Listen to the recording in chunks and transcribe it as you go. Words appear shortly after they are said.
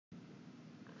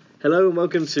Hello and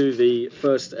welcome to the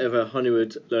first ever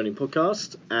Honeywood Learning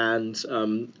Podcast, and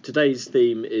today's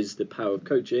theme is the power of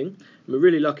coaching. And we're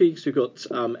really lucky because we've got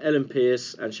Ellen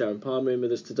Pierce and Sharon Palmer in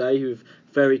with us today, who've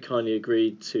very kindly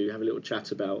agreed to have a little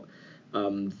chat about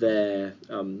their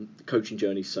coaching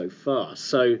journey so far.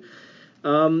 So,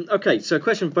 so a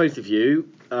question for both of you.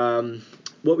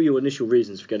 What were your initial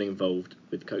reasons for getting involved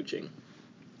with coaching?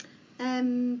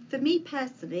 For me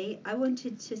personally, I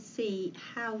wanted to see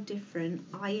how different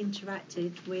I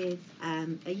interacted with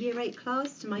a Year 8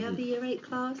 class to my other Year 8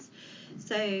 class.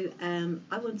 So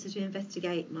I wanted to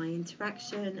investigate my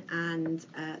interaction and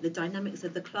the dynamics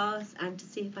of the class and to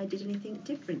see if I did anything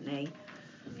differently.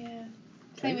 Yeah,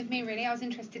 same with me really. I was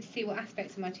interested to see what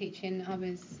aspects of my teaching I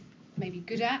was maybe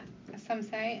good at, as some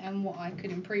say, and what I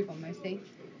could improve on mostly.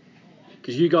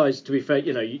 Because you guys, to be fair,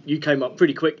 you came up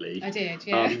pretty quickly. I did,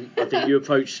 yeah. I think you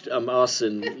approached us,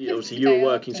 and obviously you were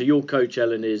working. So your coach,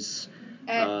 Ellen, is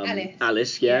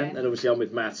Alice, yeah. And obviously I'm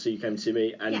with maths, so you came to see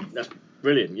me, and that's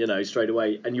brilliant, straight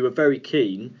away. And you were very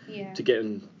keen to get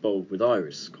involved with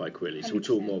Iris quite quickly. 100%. So we'll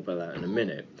talk more about that in a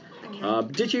minute. Okay.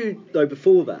 Did you, though,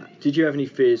 before that, did you have any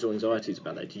fears or anxieties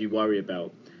about that? Did you worry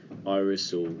about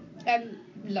Iris or?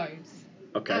 Loads.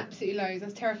 Okay. Absolutely loads. I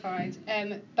was terrified.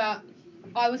 But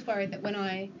I was worried that when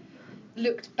I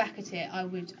looked back at it, I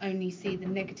would only see the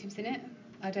negatives in it.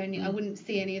 I wouldn't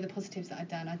see any of the positives that I'd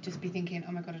done. I'd just be thinking,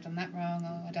 oh my God, I've done that wrong,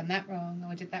 or I've done that wrong,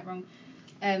 or I did that wrong.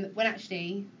 When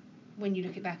actually, when you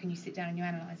look it back and you sit down and you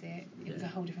analyse it, it was a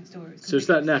whole different story. So it's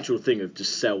that natural thing of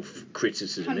just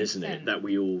self-criticism, 100%. isn't it, that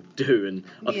we all do, and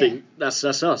I think that's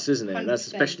us, isn't it? 100%. That's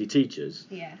especially teachers.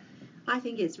 Yeah. I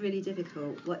think it's really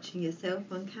difficult watching yourself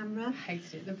on camera. I hate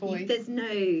it, the voice. There's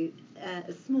no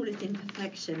smallest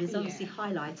imperfection is obviously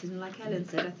highlighted, and like Ellen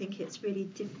said, I think it's really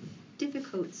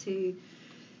difficult to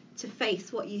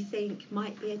face what you think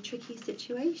might be a tricky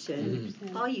situation.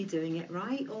 100%. Are you doing it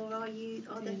right, or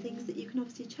are there things that you can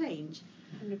obviously change?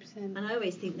 100%. And I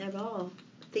always think there are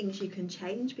things you can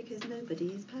change because nobody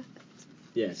is perfect.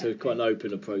 Yeah, so quite an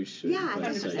open approach. Yeah,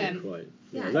 100%.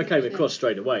 That came across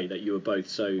straight away that you were both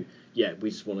so, we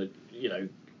just want to,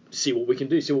 see what we can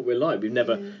do, see what we're like. We've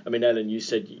never, I mean, Ellen, you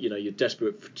said, you're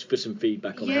desperate for some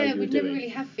feedback on how you were doing. Yeah, we've never really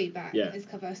had feedback as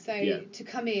cover, so to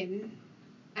come in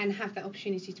and have that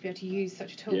opportunity to be able to use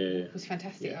such a tool was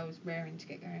fantastic. I was raring to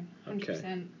get going,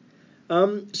 100%.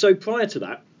 Okay. So prior to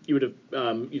that, you would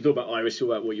have, you thought about Iris,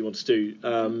 thought about what you wanted to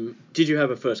do. Did you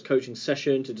have a first coaching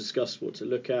session to discuss what to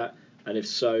look at? And if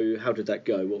so, how did that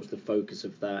go? What was the focus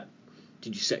of that?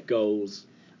 Did you set goals?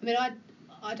 I mean,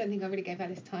 I don't think I really gave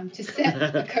Alice time to set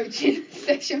a coaching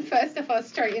session. First off, I was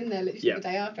straight in there literally the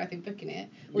day after, I think, booking it,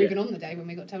 or even on the day when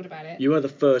we got told about it. You were the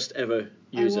first ever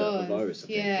user of Iris, I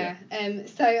think. Yeah.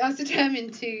 So I was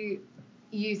determined to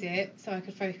use it so I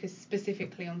could focus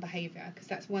specifically on behaviour, because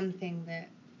that's one thing that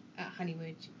at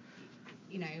Honeywood,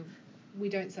 we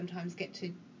don't sometimes get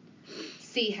to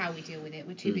see how we deal with it.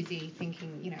 We're too busy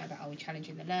thinking, about are we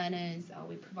challenging the learners? Are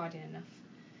we providing enough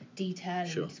detail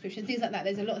and description? Things like that.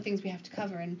 There's a lot of things we have to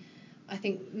cover, and I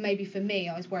think maybe for me,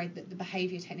 I was worried that the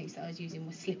behaviour techniques that I was using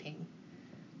were slipping.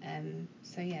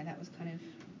 That was kind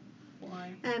of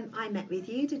why. I met with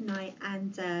you, didn't I?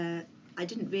 And I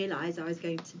didn't realise I was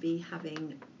going to be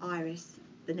having Iris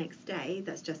the next day.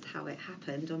 That's just how it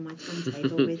happened on my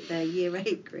timetable with the Year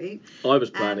 8 group. I was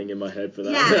planning in my head for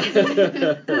that.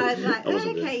 Yeah. And I was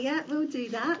like, we'll do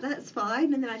that. That's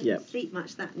fine. And then I didn't sleep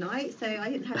much that night, so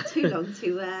I didn't have too long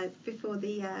before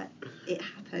it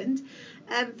happened.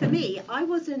 For me, I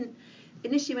wasn't.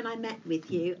 Initially, when I met with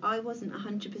you, I wasn't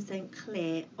 100%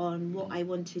 clear on what I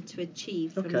wanted to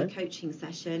achieve from the coaching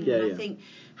session. I think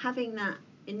having that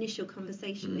initial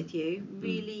conversation with you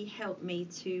really helped me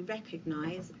to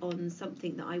recognise on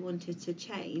something that I wanted to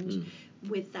change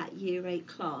with that Year 8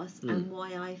 class and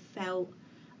why I felt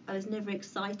I was never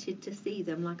excited to see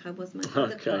them like I was my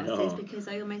other classes, because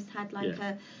I almost had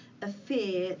a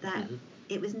fear that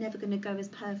it was never going to go as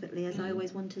perfectly as I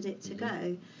always wanted it to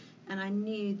go. And I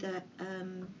knew that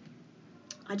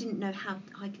I didn't know how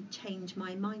I could change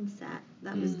my mindset.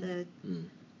 That was the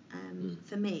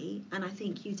for me, and I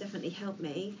think you definitely helped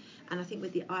me. And I think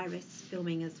with the Iris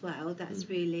filming as well, that's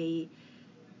really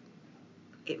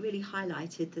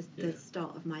highlighted the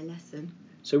start of my lesson.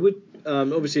 So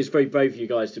obviously it's very brave of you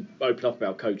guys to open up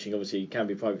about coaching. Obviously it can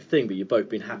be a private thing, but you've both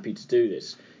been happy to do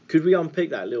this. Could we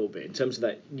unpick that a little bit in terms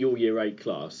of your Year 8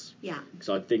 class? Yeah. Because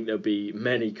I think there'll be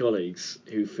many colleagues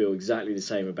who feel exactly the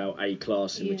same about a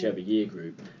class in whichever year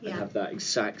group and have that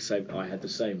exact same. I had the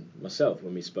same myself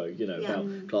when we spoke,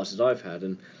 about classes I've had.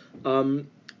 And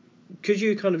could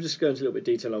you kind of just go into a little bit of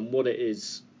detail on what it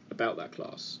is about that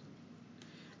class?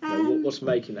 What's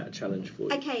making that a challenge for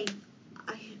you? Okay,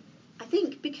 I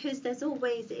think because there's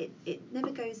always, it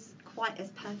never goes quite as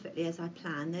perfectly as I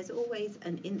plan. There's always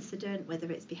an incident, whether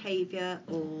it's behaviour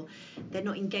or they're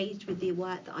not engaged with the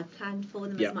work that I planned for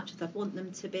them as much as I want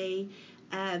them to be.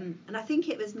 And I think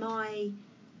it was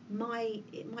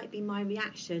it might be my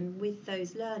reaction with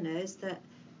those learners that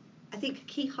I think a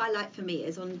key highlight for me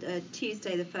is on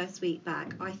Tuesday, the first week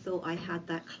back, I thought I had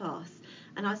that class.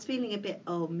 And I was feeling a bit,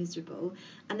 miserable.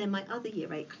 And then my other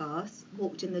Year 8 class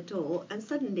walked in the door and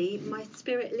suddenly my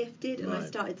spirit lifted and I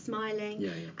started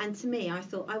smiling. And to me, I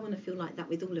thought, I want to feel like that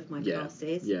with all of my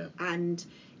classes. And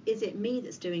is it me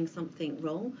that's doing something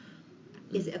wrong?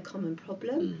 Is it a common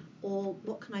problem? Or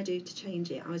what can I do to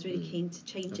change it? I was really keen to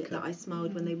change it, that I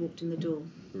smiled when they walked in the door.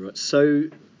 Right. So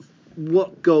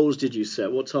what goals did you set?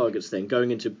 What targets then?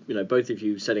 Going into, both of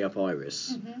you setting up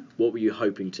Iris, what were you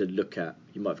hoping to look at?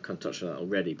 You might have kind of touched on that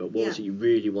already, but what was it you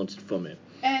really wanted from it?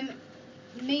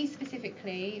 Me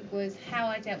specifically was how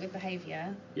I dealt with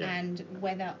behaviour and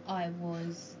whether I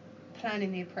was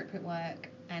planning the appropriate work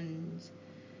and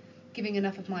giving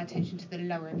enough of my attention to the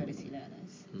lower ability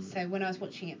learners. So when I was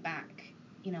watching it back,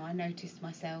 I noticed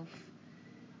myself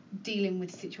dealing with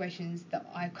situations that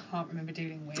I can't remember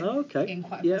dealing with in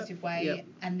quite a positive way,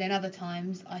 and then other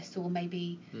times I saw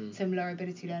maybe some lower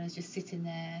ability learners just sitting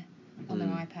there on their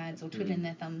iPads or twiddling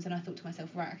their thumbs, and I thought to myself,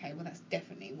 right, okay, well that's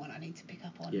definitely one I need to pick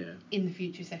up on in the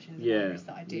future sessions of Iris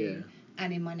that I do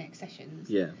and in my next sessions.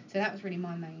 So that was really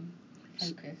my main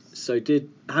focus. So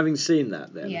having seen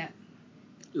that then,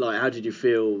 how did you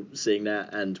feel seeing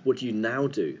that, and what do you now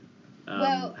do?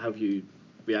 How have you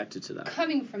reacted to that?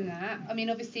 Coming from that, I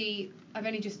mean, obviously I've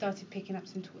only just started picking up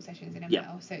some taught sessions in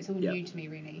ML, so it's all new to me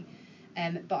really.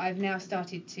 But I've now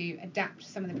started to adapt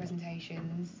some of the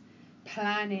presentations,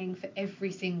 planning for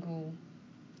every single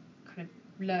kind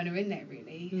of learner in there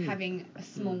really, having a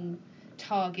small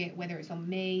target, whether it's on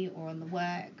me or on the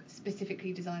work,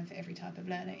 specifically designed for every type of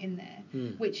learner in there,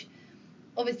 which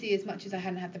obviously, as much as I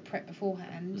hadn't had the prep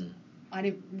beforehand,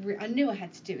 I knew I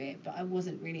had to do it, but I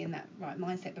wasn't really in that right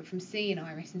mindset. But from seeing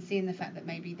Iris and seeing the fact that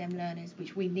maybe them learners,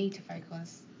 which we need to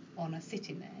focus on, are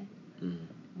sitting there,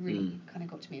 really kind of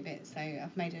got to me a bit. So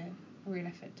I've made a real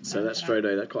effort. So that's straight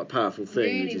away, that's quite a powerful thing,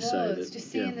 really would you say? That, just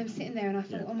seeing them sitting there, and I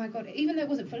thought, oh my God, even though it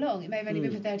wasn't for long, it may have only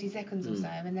been for 30 seconds or so,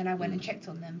 and then I went and checked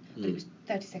on them, but it was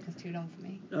 30 seconds too long for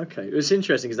me. Okay, it's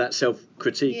interesting because that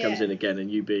self-critique comes in again, and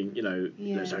you being,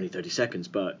 it's only 30 seconds,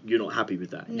 but you're not happy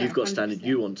with that. No, You've got a 100%. standard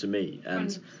you want to meet, and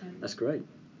 100%. That's great.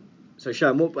 So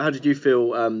Sharon, how did you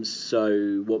feel?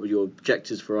 So what were your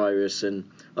objectives for Iris? And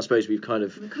I suppose we've kind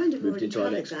of moved into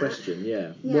our next question.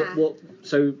 Yeah. What?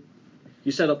 So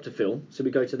you set up to film. So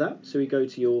we go to that. So we go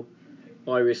to your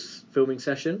Iris filming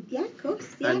session. Yeah, of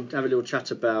course. Yeah. And have a little chat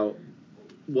about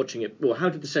watching it. Well, how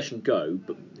did the session go?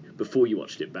 But before you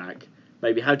watched it back,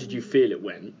 maybe how did you feel it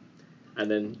went? And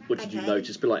then what did you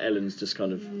notice? But like Ellen's just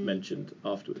kind of mentioned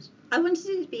afterwards. I wanted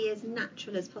it to be as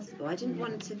natural as possible. I didn't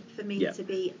want it for me to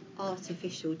be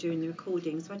artificial during the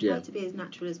recording, so I tried to be as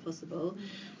natural as possible.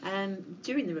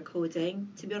 During the recording,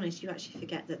 to be honest, you actually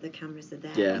forget that the cameras are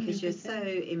there because you're so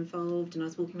involved, and I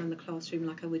was walking around the classroom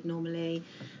like I would normally.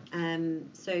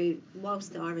 So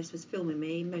whilst Iris was filming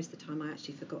me, most of the time I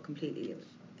actually forgot completely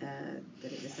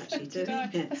that it was actually doing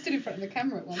it. I stood in front of the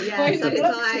camamera at one point. Yeah, so did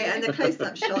I, and the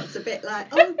close-up shots a bit like,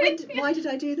 oh, why did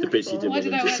I do that? The bits you didn't want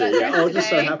them to see. It just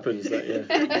so happens that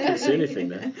I didn't see anything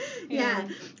there. Yeah.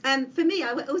 For me,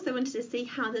 I also wanted to see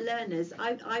how the learners.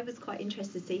 I was quite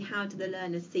interested to see how do the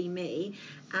learners see me,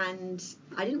 and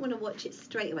I didn't want to watch it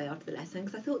straight away after the lesson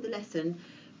because I thought the lesson,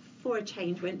 for a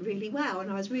change, went really well, and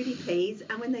I was really pleased.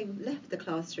 And when they left the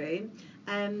classroom,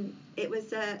 it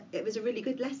was a really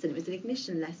good lesson. It was an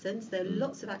ignition lesson, so there were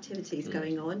lots of activities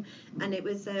going on, and it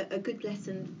was a good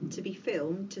lesson to be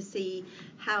filmed to see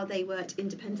how they worked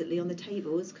independently on the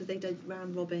tables because they did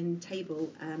round robin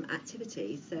table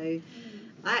activities. So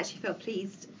I actually felt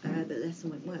pleased that the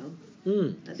lesson went well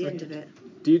at the end of it.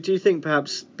 Do you think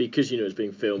perhaps because it was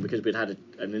being filmed, because we'd had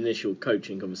an initial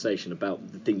coaching conversation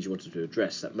about the things you wanted to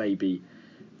address, that maybe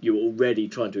you were already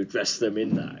trying to address them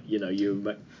in that,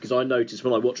 because I noticed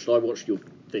when I watched your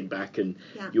thing back, and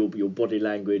your body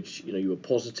language, you were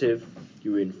positive,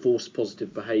 you reinforced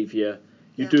positive behaviour,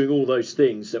 you're doing all those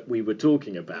things that we were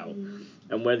talking about,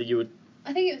 and whether you were.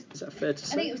 I think it was. Is that fair to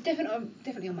say? I think it was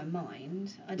definitely on my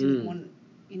mind. I didn't want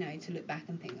to look back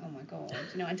and think, oh my God,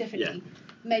 I definitely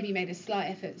maybe made a slight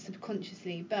effort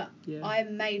subconsciously, but I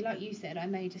made, like you said,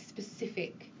 a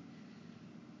specific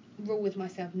rule with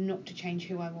myself not to change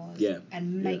who I was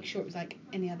and make sure it was like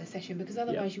any other session, because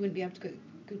otherwise you wouldn't be able to get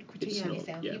good critiques on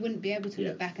yourself. You wouldn't be able to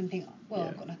look back and think, well,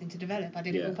 I've got nothing to develop, I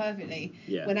did it all perfectly,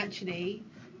 when actually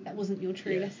that wasn't your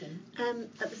true lesson.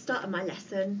 At the start of my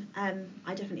lesson, I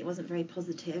definitely wasn't very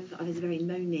positive. I was very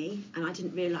moany, and I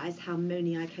didn't realise how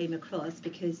moany I came across,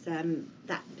 because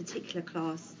that particular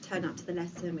class turned up to the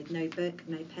lesson with no book,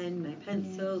 no pen, no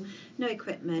pencil, no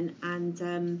equipment,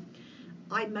 and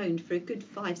I moaned for a good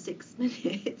 5-6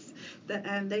 minutes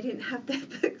that they didn't have their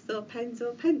books or pens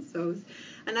or pencils.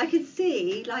 And I could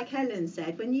see, like Helen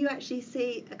said, when you actually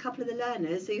see a couple of the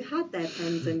learners who had their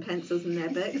pens and pencils and their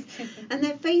books, and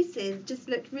their faces just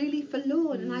looked really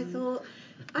forlorn, and I thought,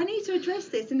 I need to address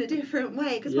this in a different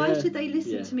way, because why should they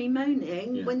listen to me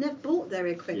moaning when they've bought their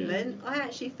equipment? I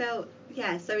actually felt,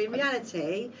 so in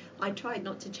reality, I tried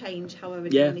not to change how I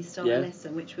would normally start a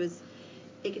lesson, which was,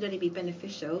 it could only be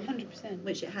beneficial, 100%,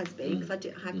 which it has been, because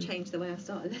I have changed the way I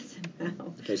start a lesson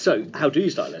now. Okay, so how do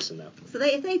you start a lesson now? So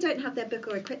if they don't have their book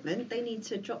or equipment, they need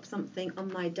to drop something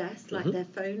on my desk, like their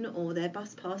phone or their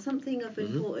bus pass, something of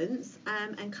importance,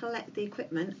 and collect the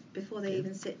equipment before they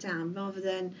even sit down, rather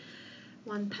than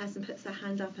one person puts their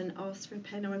hand up and asks for a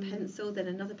pen or a pencil, then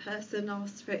another person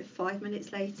asks for it 5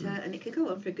 minutes later, and it could go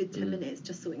on for a good 10 minutes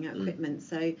just sorting out equipment.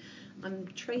 So I'm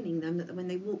training them that when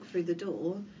they walk through the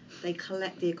door, they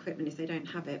collect the equipment if they don't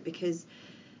have it, because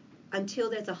until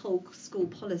there's a whole school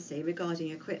policy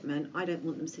regarding equipment, I don't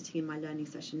want them sitting in my learning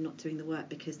session not doing the work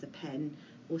because the pen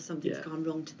or something's gone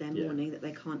wrong to their morning, that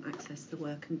they can't access the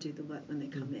work and do the work when they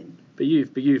come in. But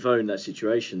you've owned that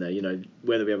situation there,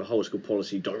 whether we have a whole school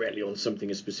policy directly on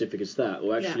something as specific as that,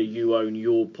 or actually you own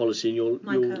your policy in your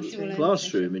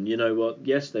classroom, and you know what,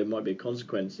 yes, there might be a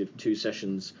consequence if 2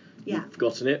 sessions you've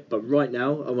forgotten it, but right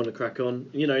now I want to crack on,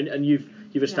 and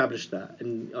you've established that,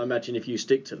 and I imagine if you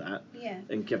stick to that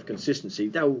and have consistency,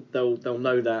 they'll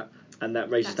know that. And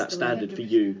that raises that standard for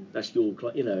you. That's your,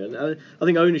 and I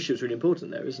think ownership is really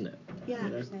important there, isn't it? Yeah.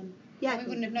 Yeah. We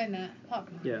wouldn't have known that apart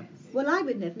from this. Well, I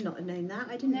would have not known that.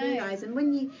 I didn't realise. And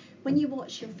when you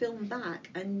watch your film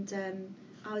back, and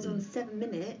I was on 7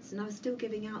 minutes, and I was still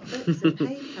giving out books and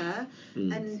paper,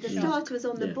 and the starter was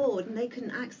on the board, and they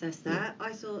couldn't access that.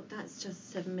 I thought, that's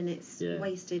just 7 minutes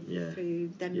wasted through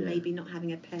them maybe not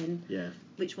having a pen,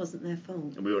 which wasn't their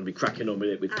fault. And we want to be cracking on with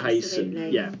it with pace, and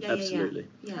absolutely.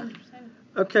 Yeah.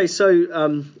 Okay,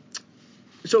 so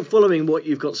sort of following what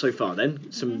you've got so far,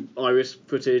 then some Iris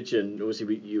footage, and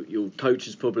obviously your coach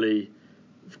has probably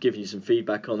given you some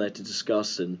feedback on there to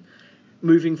discuss. And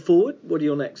moving forward, what are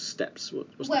your next steps?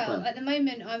 What's the plan? Well, at the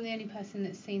moment, I'm the only person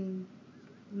that's seen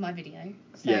my video,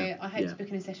 so I hope to book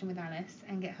in a session with Alice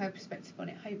and get her perspective on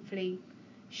it. Hopefully,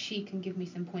 she can give me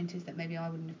some pointers that maybe I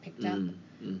wouldn't have picked up,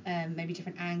 maybe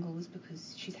different angles,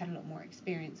 because she's had a lot more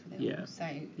experience with it all. So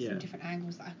some different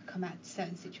angles that I could come at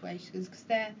certain situations, because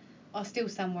there are still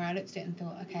some where I looked at it and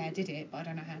thought, okay, I did it, but I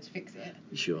don't know how to fix it.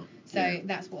 Sure. So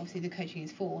that's what obviously the coaching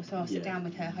is for. So I'll sit down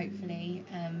with her hopefully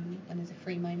when there's a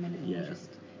free moment, and we'll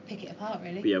just pick it apart,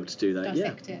 really. Be able to do that.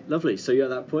 Dissect it. Lovely. So you're at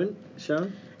that point,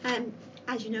 Sharon?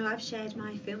 As you know, I've shared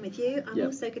my film with you. I'm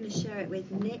also going to share it with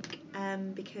Nick,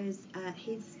 because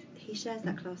he shares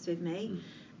that class with me,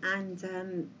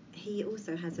 and he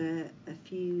also has a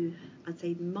few, I'd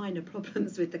say, minor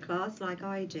problems with the class, like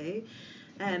I do.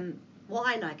 What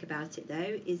I like about it,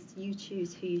 though, is you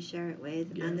choose who you share it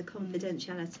with, and the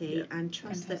confidentiality and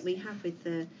trust that we have with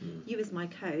you as my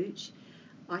coach.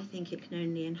 I think it can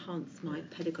only enhance my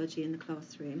pedagogy in the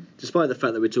classroom. Despite the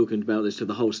fact that we're talking about this to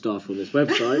the whole staff on this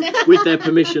website, with their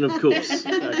permission, of course.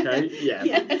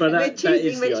 Okay, but that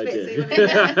is the idea.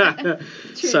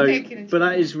 But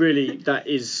that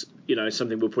is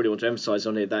something we'll probably want to emphasise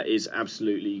on here. That is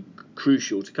absolutely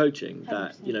crucial to coaching. 100%.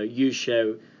 That you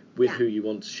share with who you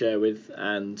want to share with,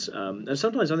 and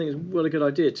sometimes I think it's a good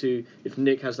idea to, if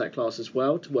Nick has that class as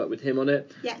well, to work with him on it,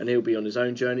 and he'll be on his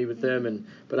own journey with them,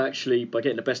 but actually by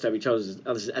getting the best out of each other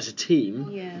as a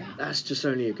team, that's just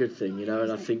only a good thing,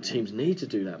 and I think teams need to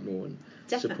do that more and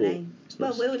definitely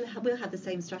support. Well, we'll have the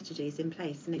same strategies in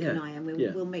place, Nick and I, and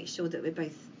we'll make sure that we're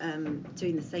both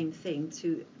doing the same thing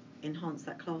to enhance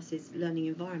that class's learning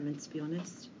environment, to be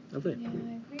honest. Lovely. Yeah,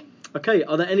 I agree. Okay,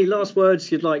 are there any last words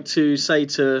you'd like to say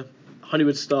to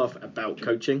Honeywood staff about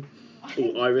coaching?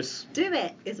 Or Iris? Do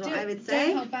it, is what I would say.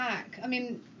 Don't hold back. I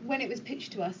mean, when it was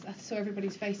pitched to us, I saw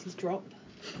everybody's faces drop.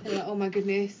 They were like, oh my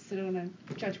goodness, I don't want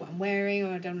to judge what I'm wearing, or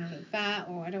I don't want to look fat,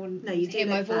 or I don't want to hear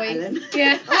my voice. Ellen.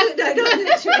 Yeah. No,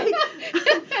 literally.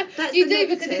 That's you do,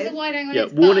 because it's a wide angle. Yeah,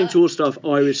 warning to all staff,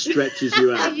 Iris stretches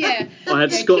you out. I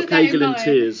had Scott Cagle in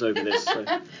tears over this. So.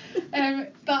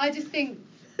 But I just think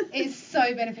it's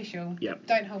so beneficial. Yep.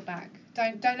 Don't hold back.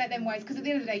 Don't let them worries, because at the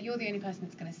end of the day, you're the only person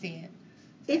that's going to see it.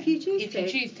 If you choose if to. you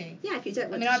choose to. Yeah, if you don't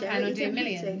want I to share plan it, on you doing don't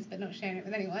have millions, to. but not sharing it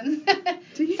with anyone.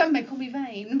 Do you? Some may call me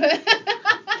vain, but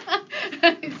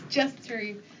it's just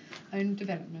through own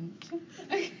development.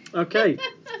 Okay.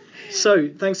 So,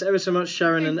 thanks ever so much,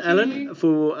 Sharon and Ellen, you.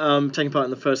 for taking part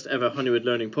in the first ever Honeywood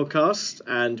Learning podcast,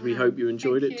 and we hope you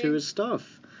enjoyed it too as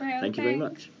staff. Well, Thank you very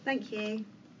much. Thank you.